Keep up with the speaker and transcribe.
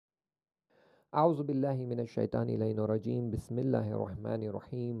أعوذ بالله من الشيطان اللعين الرجيم بسم الله الرحمن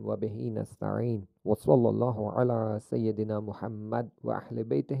الرحيم وبه نستعين وصلى الله على سيدنا محمد وأهل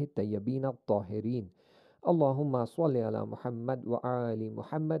بيته الطيبين الطاهرين اللهم صل على Muhammad wa ali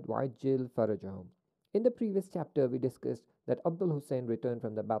Muhammad wa ajil farajahum. In the previous chapter, we discussed that Abdul Hussain returned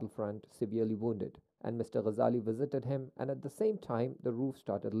from the battlefront severely wounded, and Mr. Ghazali visited him, and at the same time, the roof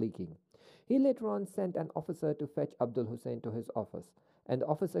started leaking. He later on sent an officer to fetch Abdul Hussain to his office, and the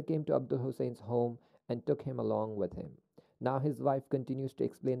officer came to Abdul Hussain's home and took him along with him. Now his wife continues to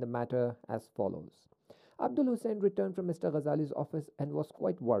explain the matter as follows. Abdul Hussain returned from Mr. Ghazali's office and was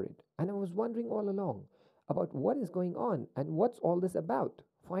quite worried, and I was wondering all along about what is going on and what's all this about.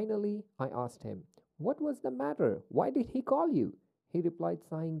 Finally, I asked him, "What was the matter? Why did he call you?" He replied,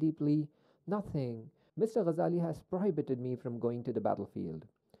 sighing deeply, "Nothing. Mr. Ghazali has prohibited me from going to the battlefield."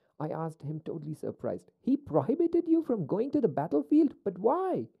 I asked him, totally surprised, "He prohibited you from going to the battlefield? But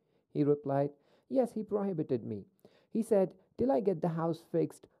why?" He replied, "Yes, he prohibited me. He said, till I get the house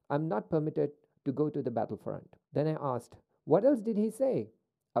fixed, I'm not permitted to go to the battlefront." Then I asked, "What else did he say?"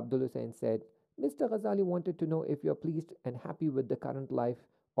 Abdul Hussain said, "Mr. Ghazali wanted to know if you're pleased and happy with the current life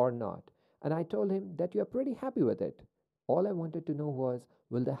or not. And I told him that you're pretty happy with it. All I wanted to know was,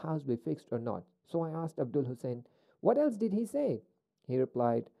 will the house be fixed or not? So I asked Abdul Hussain, what else did he say? He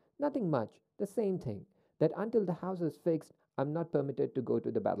replied, nothing much, the same thing, that until the house is fixed, I'm not permitted to go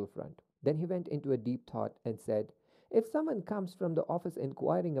to the battlefront. Then he went into a deep thought and said, if someone comes from the office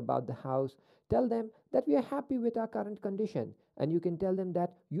inquiring about the house, tell them that we are happy with our current condition, and you can tell them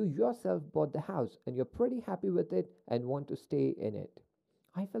that you yourself bought the house and you're pretty happy with it and want to stay in it."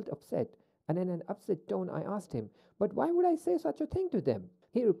 I felt upset, and in an upset tone I asked him, "But why would I say such a thing to them?"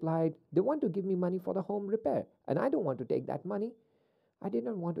 He replied, "They want to give me money for the home repair, and I don't want to take that money." I did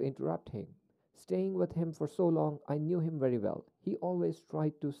not want to interrupt him. Staying with him for so long, I knew him very well. He always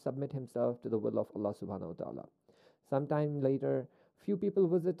tried to submit himself to the will of Allah subhanahu wa ta'ala. Sometime later, few people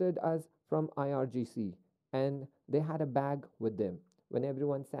visited us from IRGC, and they had a bag with them. When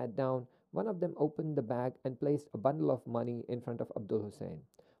everyone sat down, one of them opened the bag and placed a bundle of money in front of Abdul Hussain.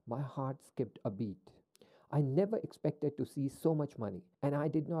 My heart skipped a beat. I never expected to see so much money, and I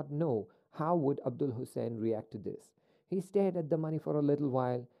did not know how would Abdul Hussain react to this. He stared at the money for a little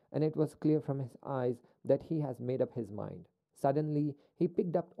while, and it was clear from his eyes that he has made up his mind. Suddenly, he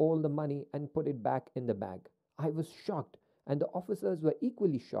picked up all the money and put it back in the bag. I was shocked, and the officers were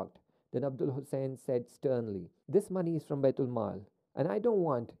equally shocked. Then Abdul Hussain said sternly, "This money is from Baitul Mal, and I don't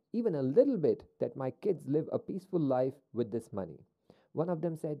want, even a little bit, that my kids live a peaceful life with this money." One of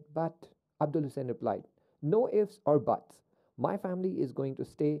them said, "But," Abdul Hussain replied, "no ifs or buts. My family is going to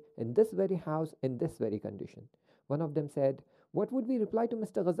stay in this very house in this very condition." One of them said, "What would we reply to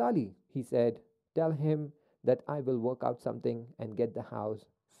Mr. Ghazali?" He said, "Tell him that I will work out something and get the house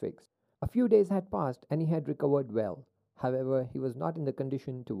fixed." A few days had passed and he had recovered well. However, he was not in the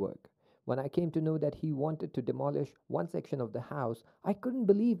condition to work. When I came to know that he wanted to demolish one section of the house, I couldn't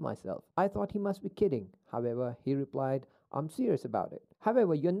believe myself. I thought he must be kidding. However, he replied, "I'm serious about it."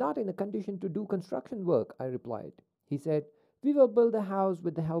 "However, you're not in a condition to do construction work," I replied. He said, "We will build the house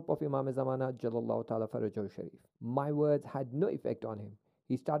with the help of Imam Zamana Jalallahu Ta'ala Farajahu Sharif." My words had no effect on him.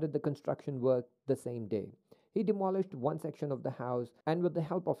 He started the construction work the same day. He demolished one section of the house, and with the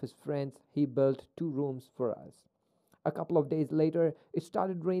help of his friends, he built 2 rooms for us. A couple of days later, it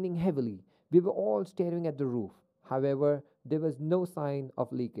started raining heavily. We were all staring at the roof. However, there was no sign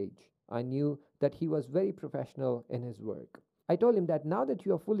of leakage. I knew that he was very professional in his work. I told him that now that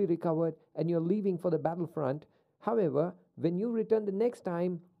you are fully recovered and you're leaving for the battlefront, however, when you return the next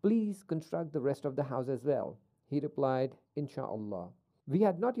time, please construct the rest of the house as well. He replied, "Insha'Allah." We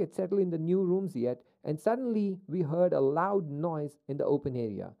had not yet settled in the new rooms yet, and suddenly we heard a loud noise in the open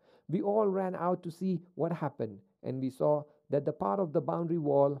area. We all ran out to see what happened, and we saw that the part of the boundary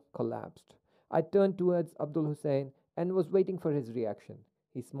wall collapsed. I turned towards Abdul Hussain and was waiting for his reaction.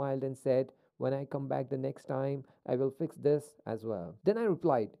 He smiled and said, "When I come back the next time, I will fix this as well." Then I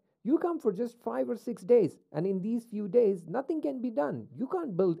replied, "You come for just 5 or 6 days, and in these few days, nothing can be done. You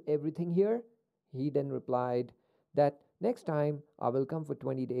can't build everything here." He then replied that next time I will come for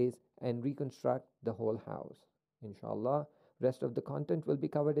 20 days and reconstruct the whole house. Inshallah, rest of the content will be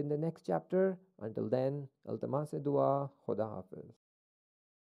covered in the next chapter. Until then, Altamas Dua, Khuda Hafiz.